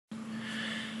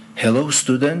Hello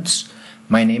students,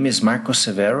 my name is Marco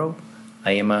Severo.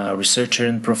 I am a researcher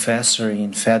and professor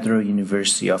in Federal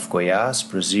University of Goiás,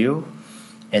 Brazil,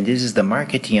 and this is the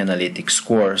Marketing Analytics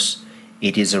course.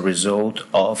 It is a result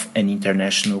of an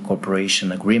international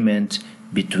cooperation agreement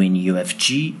between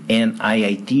UFG and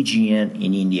IITGN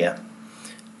in India.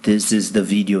 This is the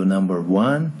video number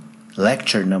 1,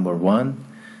 lecture number 1,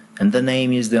 and the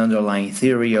name is the underlying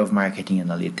theory of marketing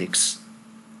analytics.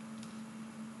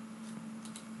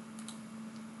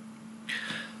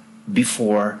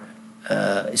 Before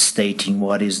stating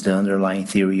what is the underlying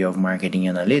theory of marketing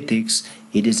analytics,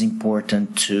 it is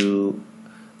important to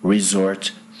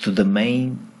resort to the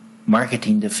main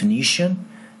marketing definition,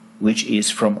 which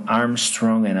is from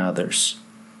Armstrong and others.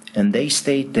 And they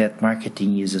state that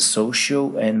marketing is a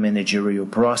social and managerial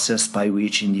process by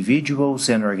which individuals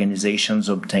and organizations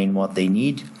obtain what they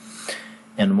need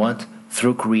and want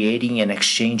through creating and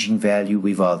exchanging value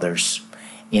with others.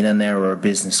 In a narrower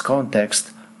business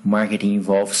context, marketing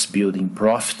involves building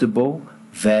profitable,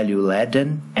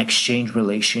 value-laden exchange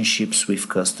relationships with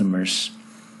customers.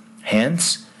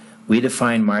 Hence, we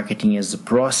define marketing as the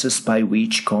process by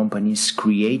which companies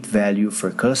create value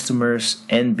for customers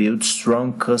and build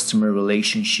strong customer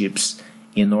relationships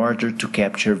in order to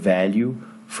capture value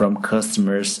from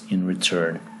customers in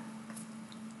return.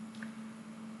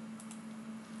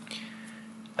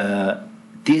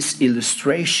 This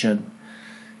illustration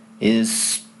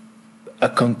is a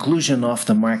conclusion of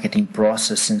the marketing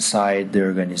process inside the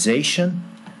organization,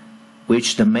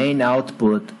 which the main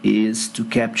output is to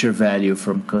capture value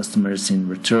from customers in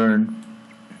return.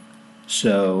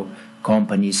 So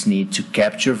companies need to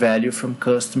capture value from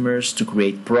customers to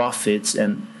create profits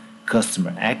and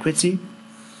customer equity.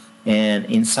 And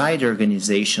inside the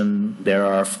organization, there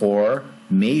are 4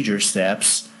 major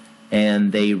steps,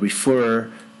 and they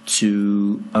refer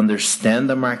to understand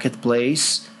the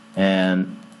marketplace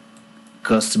and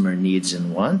customer needs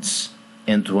and wants.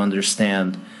 And to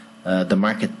understand the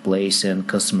marketplace and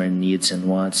customer needs and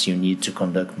wants, you need to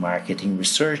conduct marketing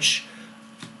research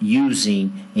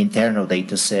using internal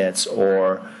data sets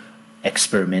or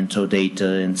experimental data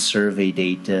and survey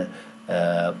data,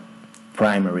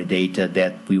 primary data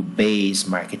that will base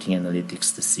marketing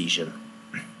analytics decision.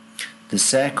 The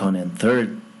second and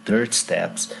third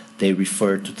steps, they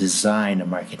refer to design a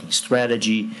marketing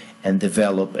strategy and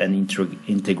develop an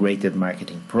integrated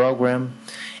marketing program.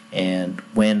 And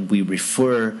when we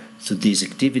refer to these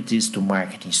activities to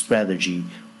marketing strategy,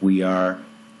 we are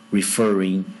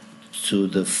referring to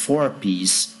the 4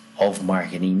 P's of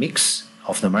marketing mix,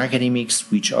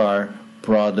 which are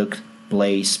product,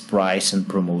 place, price, and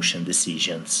promotion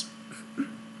decisions.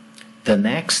 The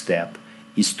next step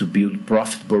is to build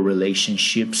profitable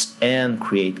relationships and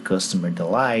create customer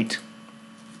delight.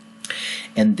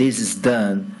 And this is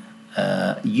done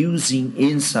using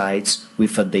insights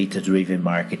with a data-driven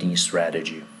marketing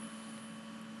strategy.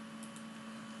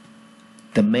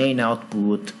 The main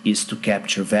output is to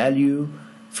capture value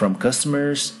from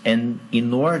customers, and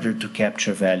in order to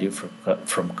capture value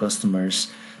from customers,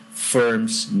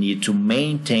 firms need to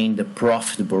maintain the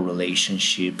profitable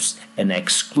relationships and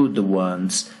exclude the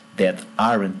ones that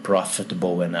aren't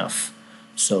profitable enough.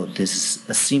 So this is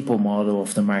a simple model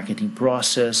of the marketing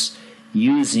process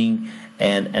using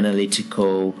an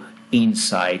analytical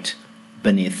insight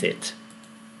beneath it.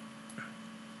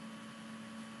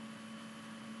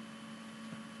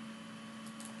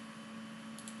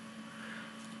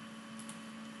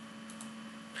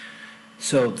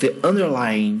 So the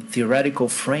underlying theoretical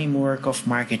framework of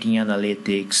marketing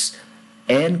analytics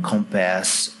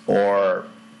encompass or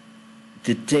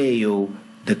detail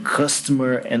the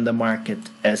customer and the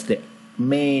market as the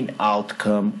main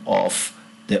outcome of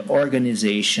the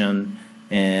organization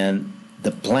and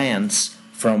the plans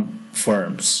from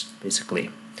firms, basically.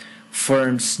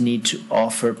 Firms need to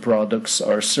offer products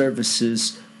or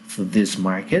services for these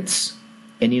markets,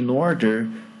 and in order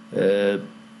to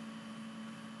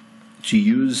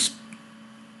use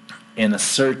an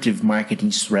assertive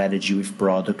marketing strategy with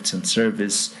products and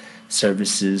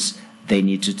services, they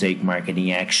need to take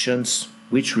marketing actions,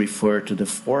 which refer to the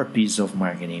 4 P's of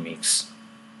marketing mix.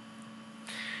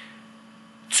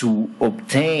 To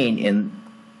obtain and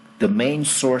the main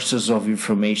sources of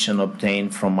information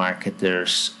obtained from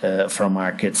marketers, from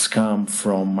markets come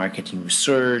from marketing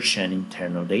research and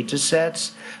internal data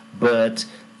sets, but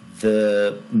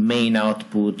the main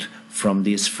output from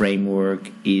this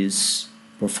framework is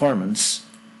performance,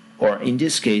 or in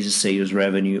this case, sales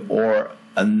revenue, or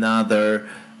another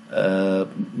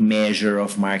measure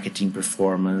of marketing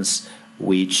performance,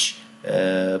 which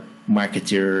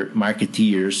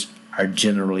marketeers are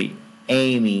generally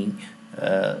aiming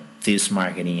these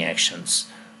marketing actions.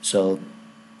 So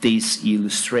this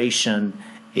illustration,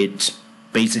 it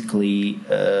basically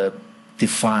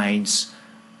defines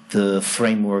the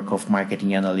framework of marketing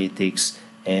analytics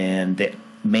and the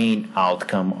main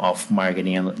outcome of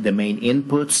marketing, the main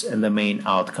inputs and the main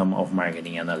outcome of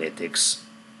marketing analytics.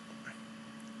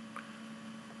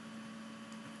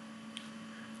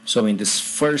 So in this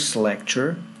first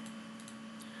lecture,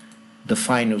 the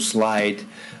final slide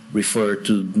referred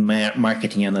to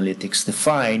marketing analytics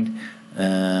defined,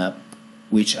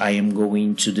 which I am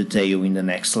going to detail in the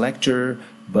next lecture,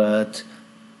 but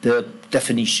the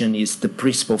definition is the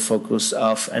principal focus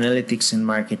of analytics in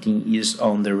marketing is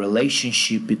on the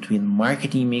relationship between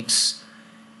marketing mix,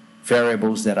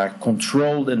 variables that are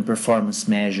controlled, and performance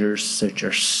measures such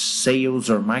as sales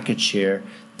or market share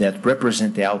that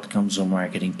represent the outcomes of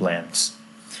marketing plans.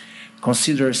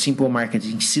 Consider a simple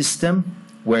marketing system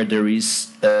where there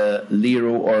is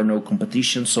little or no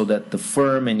competition so that the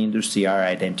firm and industry are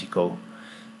identical.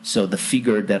 So the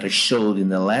figure that I showed in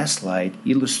the last slide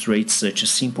illustrates such a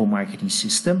simple marketing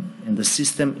system, and the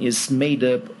system is made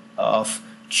up of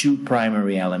two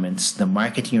primary elements: the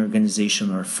marketing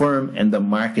organization or firm and the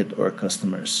market or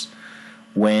customers.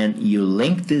 When you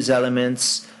link these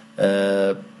elements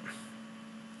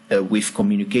with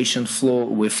communication flow,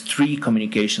 with 3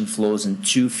 communication flows and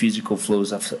 2 physical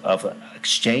flows of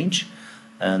exchange,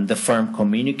 and the firm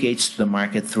communicates to the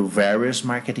market through various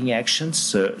marketing actions,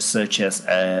 such as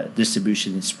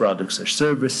distribution of its products or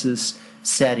services,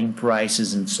 setting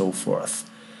prices, and so forth.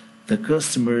 The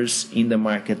customers in the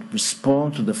market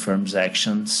respond to the firm's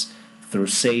actions through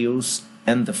sales,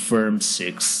 and the firm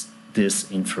seeks this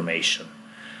information.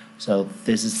 So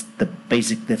this is the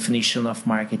basic definition of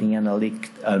marketing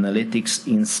analytics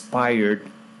inspired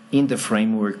in the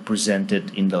framework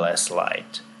presented in the last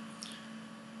slide.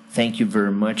 Thank you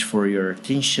very much for your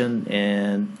attention,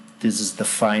 and this is the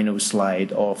final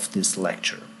slide of this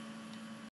lecture.